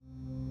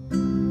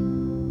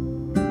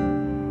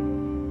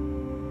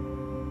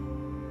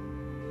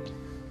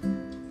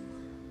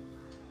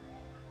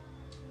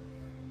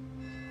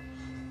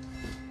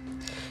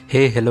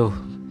Hey, hello.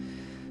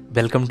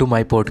 Welcome to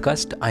my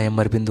podcast. I am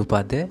Arvind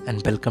Upadhyay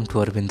and welcome to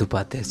Arvind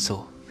Upadhyay.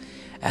 So,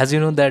 as you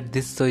know that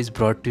this show is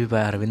brought to you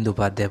by Arvind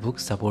Upadhyay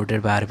Books,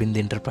 supported by Arvind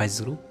Enterprise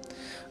Group.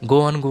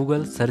 Go on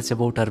Google, search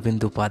about Arvind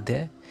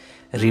Upadhyay,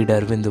 read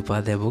Arvind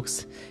Upadhyay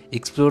Books,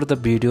 explore the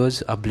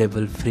videos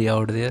available free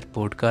out there,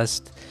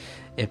 podcast,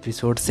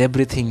 episodes,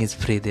 everything is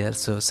free there.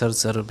 So,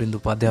 search Arvind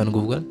Upadhyay on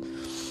Google.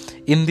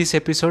 In this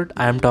episode,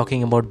 I am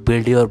talking about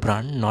build your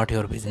brand, not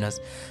your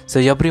business. So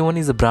everyone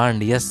is a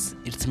brand. Yes,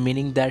 it's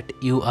meaning that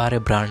you are a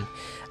brand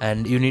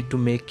and you need to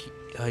make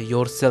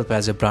yourself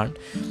as a brand.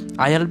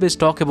 I always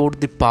talk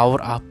about the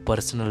power of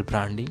personal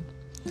branding,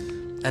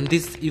 and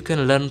this you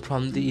can learn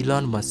from the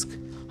Elon Musk,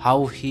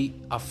 how he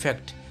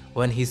affect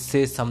when he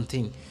says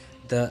something.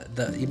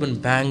 The even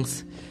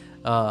banks,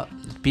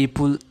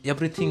 people,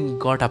 everything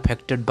got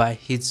affected by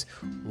his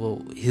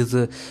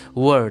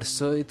words.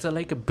 So it's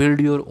like a build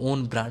your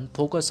own brand,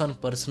 focus on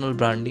personal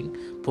branding,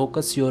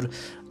 focus your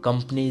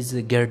companies,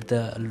 get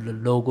the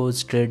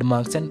logos,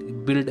 trademarks,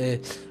 and build a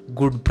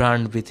good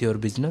brand with your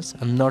business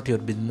and not your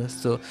business.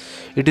 So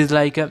it is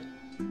like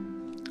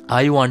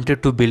I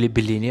wanted to be a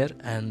billionaire,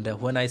 and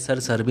when I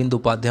search Arvind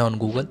Upadhyay on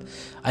Google,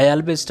 I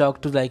always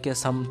talk to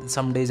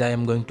some days I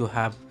am going to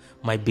have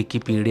my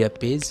Wikipedia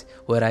page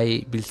where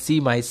I will see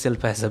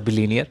myself as a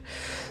billionaire.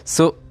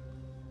 So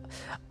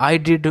I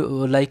did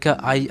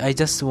I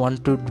just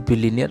want to be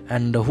billionaire,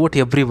 and what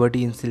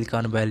everybody in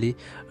Silicon Valley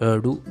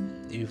do.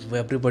 If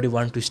everybody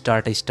want to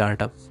start a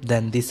startup,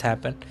 then this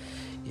happen.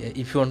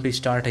 If you want to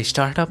start a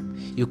startup,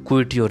 you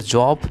quit your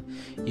job,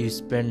 you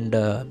spend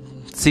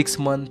 6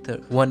 months,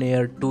 1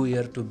 year, 2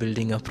 year to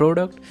building a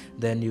product,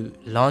 then you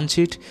launch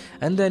it,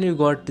 and then you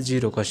got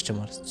 0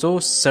 customers. So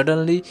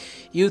suddenly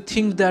you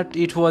think that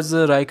it was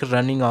like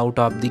running out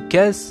of the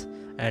cash,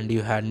 and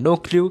you had no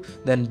clue,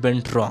 then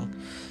went wrong.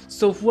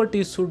 So what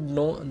you should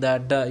know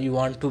that you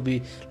want to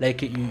be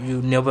like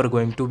you never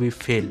going to be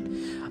fail.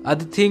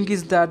 Other thing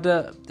is that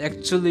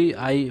actually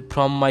I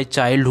from my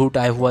childhood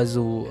I was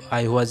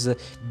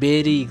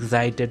very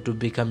excited to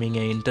becoming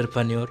an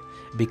entrepreneur,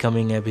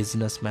 becoming a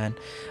businessman,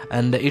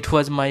 and it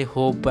was my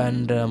hope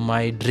and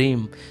my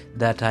dream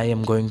that I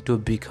am going to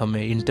become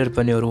an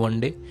entrepreneur one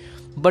day.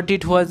 But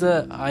it was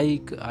I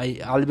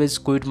always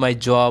quit my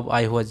job.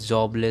 I was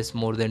jobless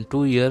more than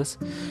 2 years,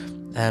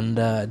 and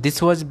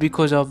this was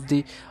because of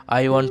the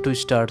I want to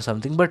start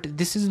something. But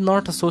this is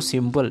not so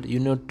simple. You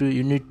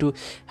need to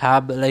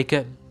have like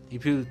a,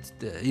 if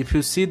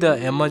you see the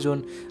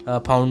Amazon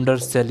founder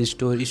sell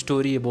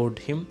story about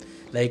him,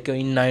 like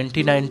in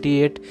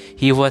 1998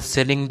 he was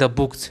selling the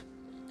books,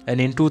 and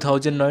in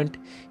 2009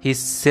 he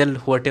sell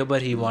whatever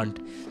he want.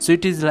 So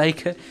it is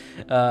like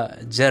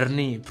a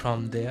journey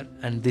from there,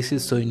 and this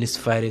is so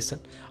inspiration.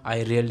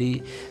 I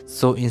really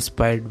so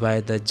inspired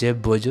by the Jeff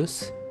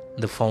Bezos,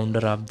 the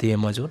founder of the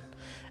Amazon,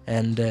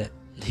 and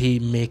he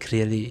make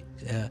really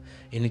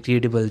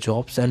incredible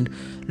jobs. And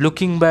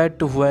looking back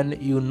to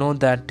when you know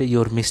that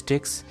your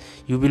mistakes,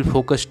 you will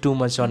focus too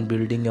much on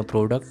building a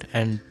product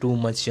and too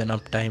much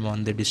enough time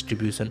on the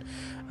distribution,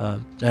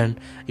 and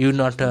you're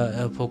not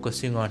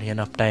focusing on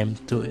enough time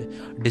to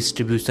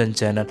distribution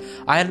channel.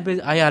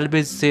 I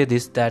always say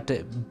this, that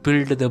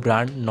build the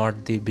brand,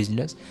 not the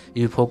business.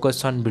 You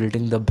focus on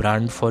building the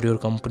brand for your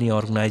company,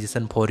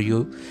 organization, for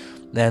you,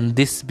 and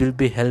this will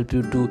be help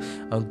you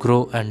to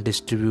grow and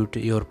distribute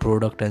your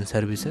product and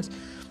services.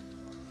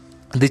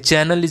 The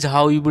channel is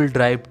how you will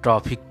drive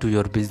traffic to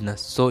your business.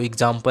 So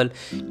example,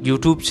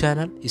 YouTube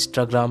channel,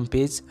 Instagram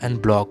page,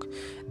 and blog.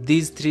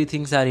 These 3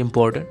 things are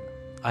important.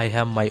 I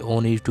have my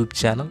own YouTube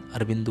channel,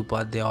 Arvind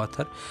Upadhyay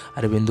Author,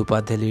 Arvind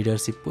Upadhyay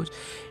Leadership Coach.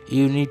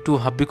 You need to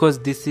have, because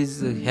this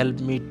is help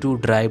me to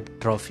drive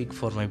traffic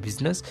for my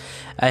business.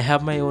 I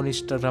have my own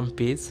Instagram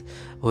page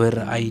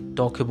where I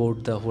talk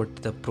about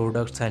the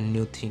products and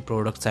new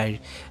products,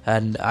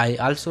 and I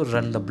also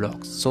run the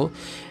blogs. So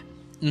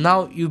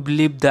now you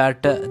believe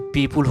that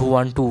people who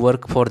want to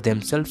work for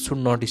themselves should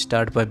not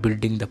start by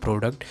building the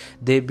product.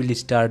 They will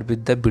start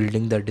with the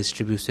building the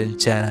distribution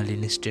channel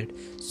instead.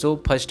 So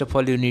first of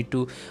all, you need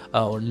to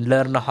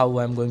learn how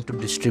I'm going to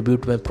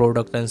distribute my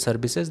product and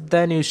services.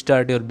 Then you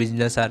start your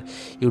business, or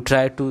you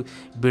try to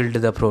build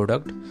the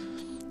product.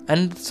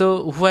 And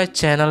so why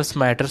channels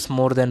matters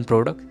more than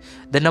product?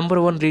 The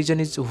number one reason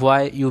is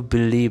why you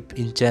believe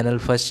in channel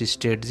first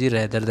strategy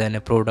rather than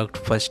a product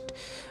first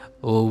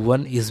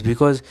one, is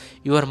because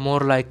you are more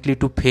likely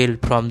to fail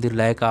from the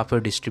lack of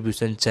a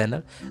distribution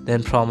channel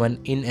than from an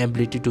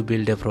inability to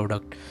build a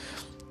product.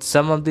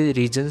 Some of the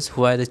reasons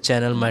why the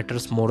channel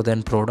matters more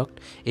than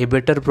product: a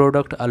better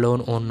product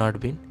alone will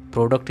not win.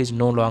 Product is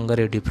no longer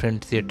a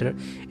differentiator.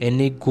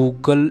 Any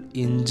Google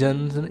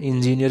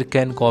engineer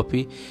can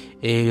copy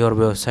your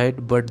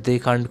website, but they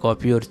can't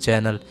copy your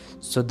channel.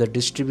 So the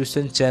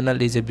distribution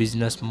channel is a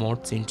business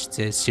mode in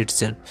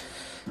itself.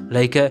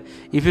 Like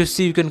if you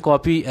see, you can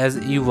copy as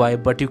UI,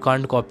 but you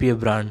can't copy a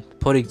brand.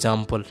 For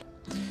example,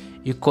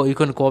 you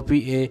can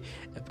copy a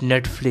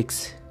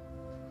Netflix,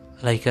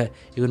 like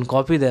you can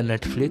copy the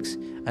Netflix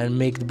and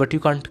make, but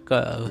you can't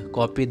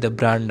copy the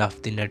brand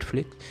of the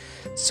Netflix.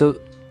 So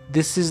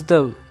this is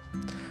the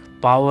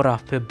power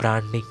of a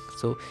branding.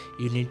 So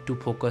you need to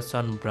focus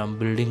on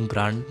building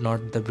brand,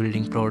 not the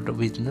building product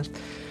business.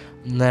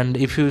 And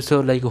if you saw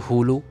like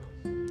Hulu,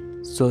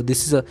 so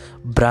this is a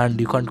brand,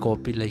 you can't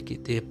copy like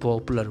it, a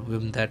popular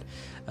with that,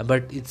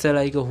 but it's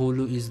like a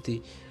Hulu is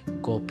the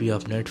copy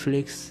of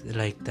Netflix,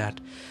 like that.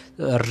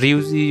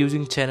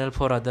 Reusing channel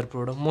for other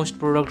product, most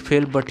product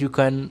fail, but you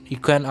can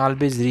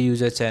always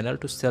reuse a channel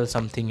to sell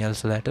something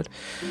else later.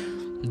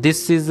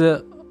 This is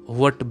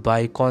what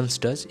Bicons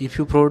does. If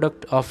your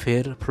product of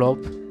hair flop,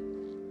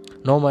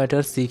 no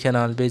matter, she can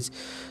always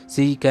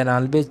change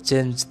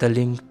the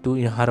link to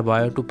in her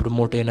bio to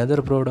promote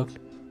another product.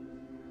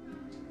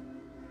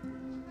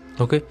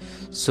 Okay,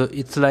 so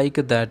it's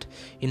like that.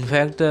 In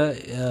fact,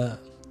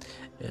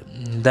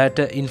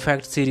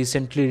 she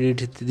recently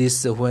did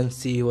this when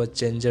she was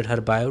changed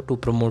her bio to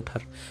promote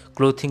her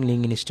clothing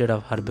link instead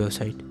of her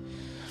website.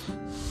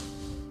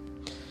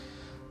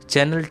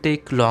 Channel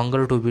take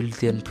longer to build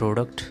than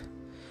product,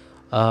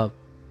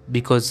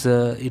 because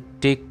it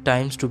take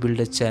times to build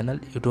a channel.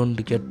 You don't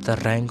get the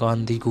rank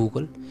on the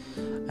Google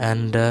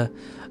and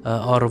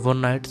or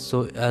overnight.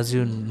 So as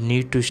you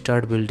need to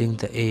start building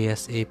the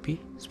ASAP.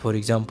 For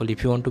example,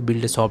 if you want to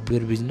build a software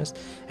business,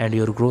 and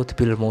your growth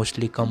will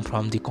mostly come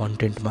from the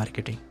content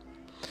marketing,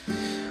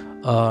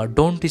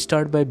 don't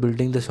start by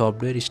building the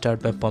software,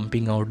 start by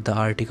pumping out the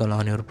article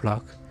on your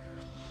blog.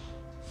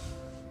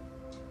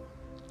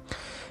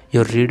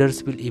 Your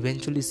readers will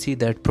eventually see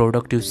that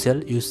product you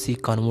sell. You see,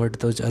 convert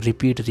those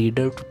repeat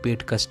reader to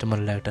paid customer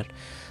later.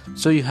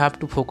 So you have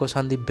to focus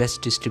on the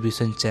best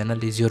distribution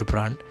channel is your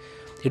brand.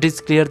 It is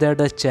clear that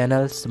the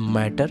channels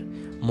matter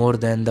more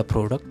than the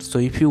product. So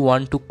if you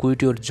want to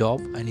quit your job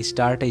and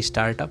start a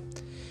startup,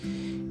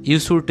 you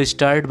should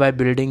start by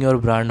building your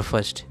brand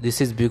first.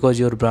 This is because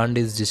your brand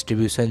is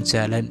distribution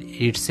channel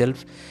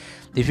itself.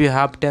 If you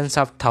have tens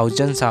of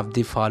thousands of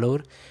the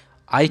follower,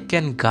 I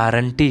can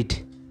guarantee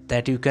it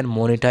that you can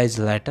monetize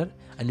later,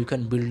 and you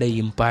can build a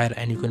empire,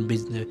 and you can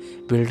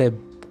build a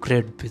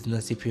great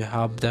business if you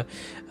have the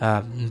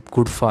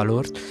good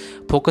followers.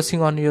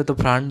 Focusing on the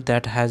brand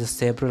that has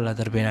several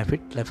other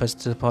benefits. Like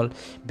first of all,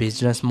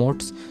 business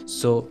modes.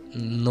 So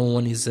no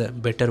one is a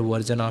better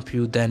version of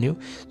you than you,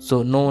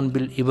 so no one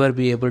will ever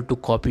be able to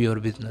copy your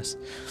business.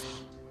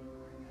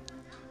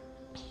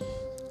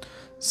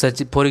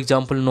 Such, for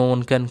example, no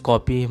one can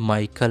copy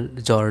Michael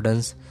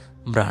Jordan's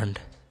brand.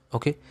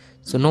 Okay,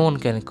 so no one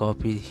can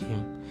copy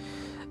him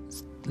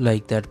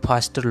like that.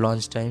 Faster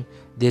launch time.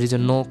 There is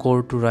no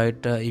code to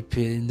write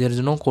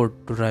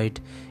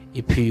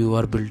if you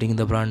are building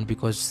the brand,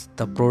 because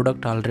the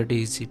product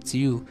already is, it's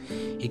you.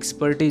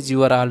 Expertise,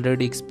 you are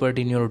already expert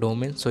in your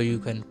domain, so you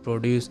can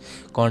produce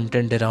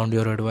content around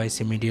your advice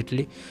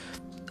immediately.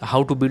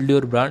 How to build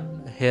your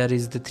brand? Here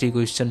is the 3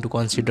 questions to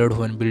consider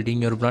when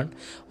building your brand.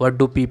 What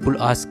do people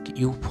ask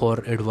you for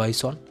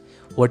advice on?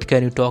 What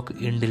can you talk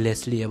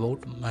endlessly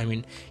about? I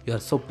mean, you are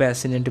so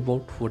passionate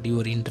about what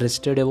you are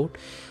interested about.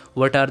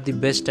 What are the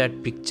best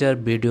at picture,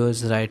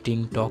 videos,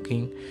 writing,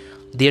 talking?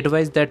 The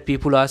advice that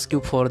people ask you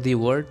for the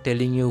word,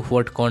 telling you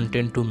what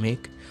content to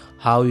make,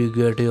 how you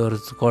got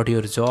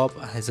your job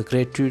as a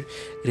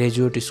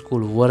graduate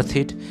school worth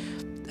it,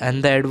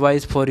 and the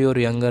advice for your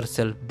younger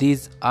self.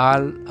 These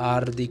all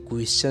are the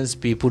questions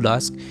people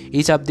ask.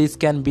 Each of these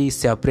can be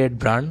separate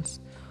brands.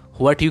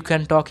 What you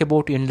can talk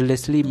about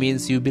endlessly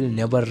means you will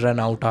never run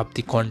out of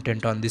the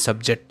content on the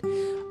subject.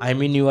 I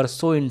mean, you are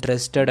so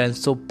interested and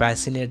so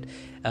passionate,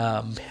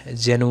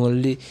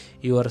 genuinely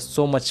you are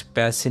so much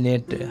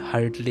passionate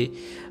heartily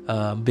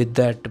with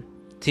that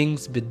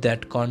things, with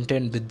that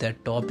content, with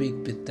that topic,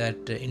 with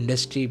that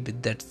industry,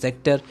 with that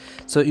sector.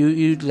 So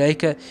you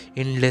like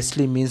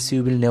endlessly means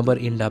you will never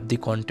end up the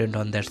content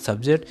on that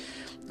subject.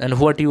 And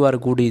what you are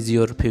good is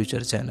your future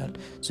channel.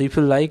 So if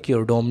you like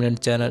your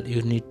dominant channel,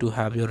 you need to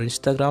have your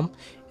Instagram,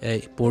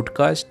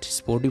 podcast,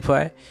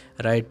 Spotify,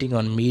 writing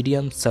on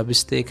Medium,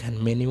 Substack, and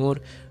many more,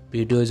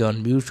 videos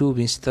on YouTube,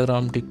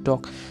 Instagram,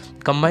 TikTok.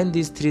 Combine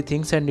these 3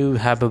 things and you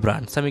have a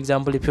brand. Some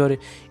example, if you're an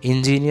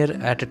engineer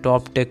at a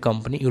top tech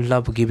company, you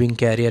love giving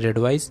career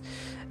advice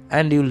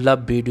and you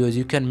love videos,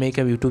 you can make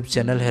a YouTube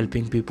channel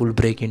helping people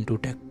break into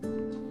tech.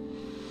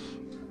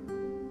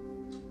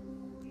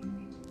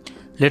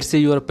 Let's say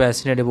you are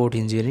passionate about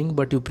engineering,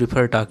 but you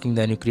prefer talking,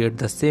 then you create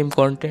the same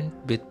content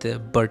with a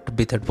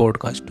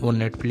podcast. One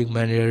Netflix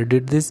manager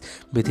did this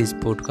with his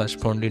podcast,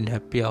 Found in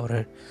Happy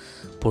Hour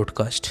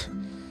podcast.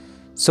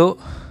 So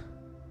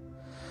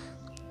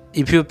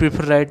if you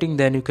prefer writing,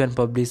 then you can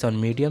publish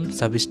on Medium,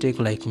 Substack,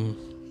 like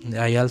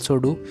I also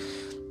do.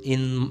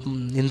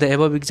 In the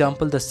above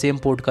example, the same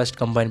podcast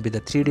combined with the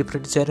 3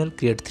 different channels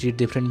create 3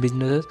 different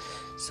businesses.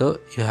 So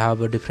you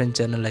have a different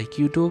channel like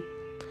YouTube,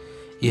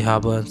 you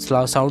have a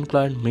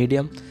SoundCloud,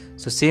 Medium.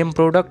 So same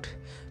product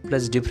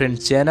plus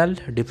different channel,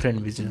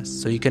 different business.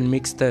 So you can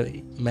mix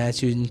the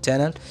match using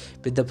channel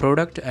with the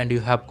product and you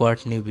have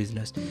got new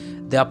business.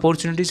 The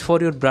opportunities for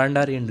your brand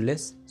are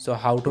endless. So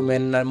how to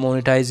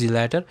monetize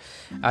later?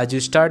 As you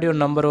start your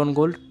number 1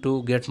 goal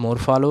to get more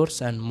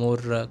followers and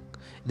more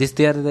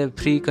They are the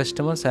free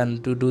customers,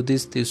 and to do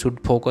this they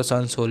should focus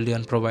on solely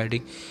on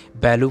providing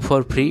value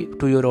for free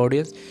to your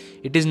audience.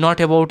 It is not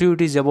about you,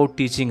 it is about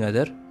teaching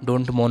other.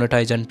 Don't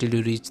monetize until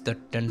you reach the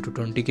 10 to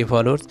 20k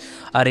followers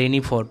or any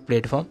for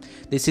platform.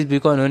 This is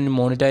because when you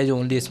monetize,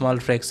 only a small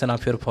fraction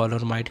of your follower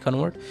might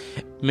convert,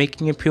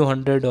 making a few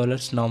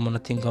 $100 now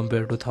nothing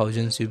compared to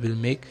thousands you will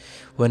make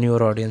when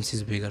your audience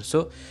is bigger.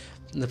 So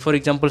for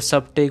example,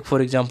 Subtake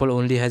for example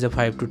only has a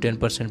 5 to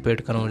 10%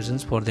 paid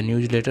conversions for the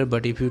newsletter,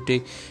 but if you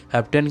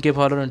have 10k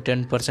follower and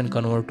 10%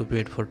 convert to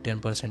paid for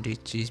 10%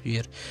 each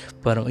year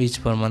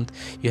per month,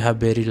 you have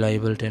very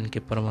reliable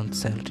 10k per month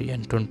salary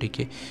and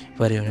 20k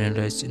per year.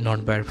 Is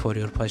not bad for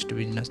your first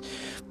business.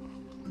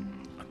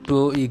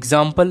 To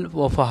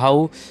example of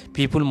how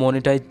people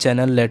monetize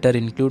channel later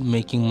include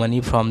making money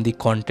from the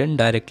content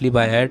directly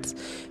by ads,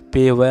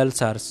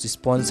 paywalls or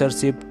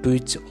sponsorship,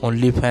 Twitch,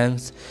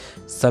 OnlyFans,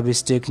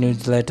 Substack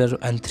newsletter,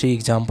 and 3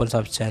 examples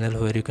of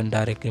channel where you can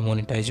directly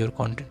monetize your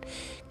content,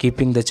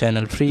 keeping the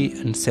channel free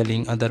and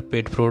selling other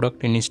paid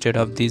product. Instead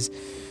of these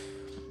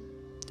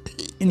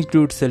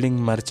include selling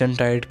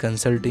merchandise,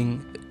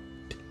 consulting,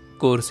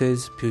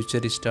 courses,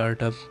 future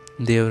startup.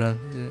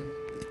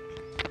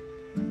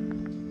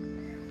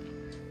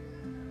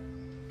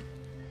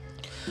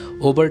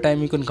 Over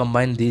time, you can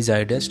combine these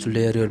ideas to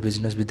layer your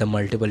business with a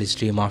multiple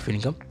stream of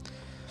income.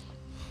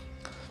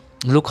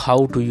 Look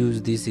how to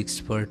use this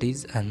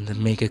expertise and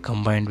make it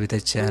combined with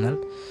a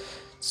channel.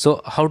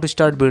 So how to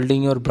start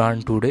building your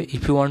brand today?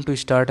 If you want to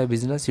start a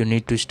business, you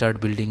need to start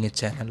building a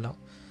channel now.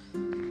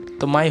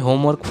 So my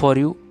homework for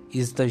you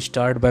is to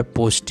start by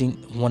posting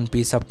one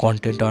piece of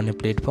content on a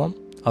platform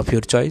of your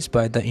choice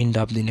by the end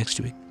of the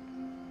next week.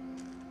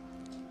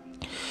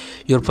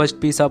 Your first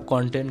piece of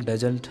content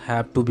doesn't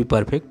have to be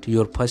perfect.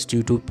 Your first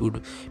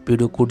YouTube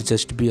video could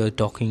just be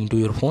talking into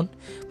your phone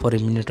for a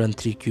minute on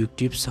 3 quick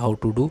tips how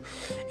to do.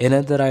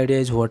 Another idea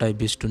is what I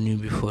best to know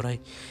before I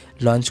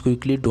launch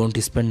quickly. Don't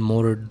spend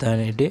more than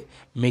a day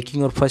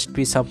making your first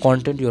piece of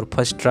content. Your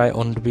first try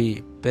won't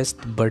be best,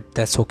 but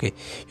that's okay.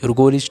 Your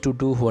goal is to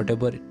do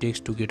whatever it takes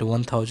to get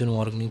 1000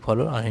 organic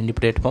followers on any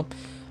platform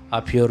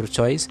of your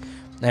choice.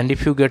 And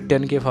if you get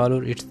 10k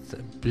follower, it's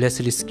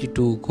less risky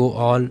to go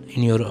all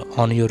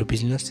on your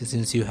business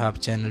since you have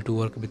channel to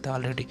work with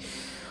already.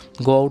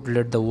 Go out,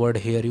 let the world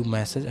hear you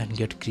message and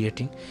get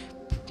creating.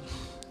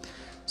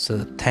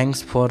 So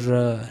thanks for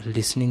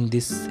listening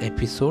this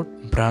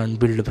episode.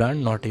 Build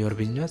brand, not your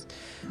business.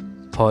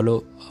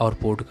 Follow our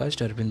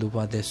podcast Arvind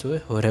Upadhyay Show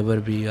wherever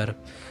we are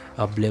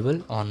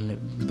available on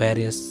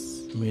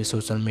various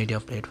social media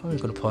platforms. You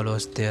can follow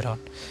us there on.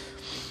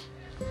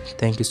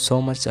 Thank you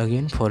so much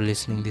again for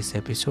listening this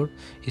episode.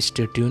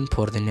 Stay tuned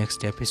for the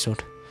next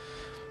episode.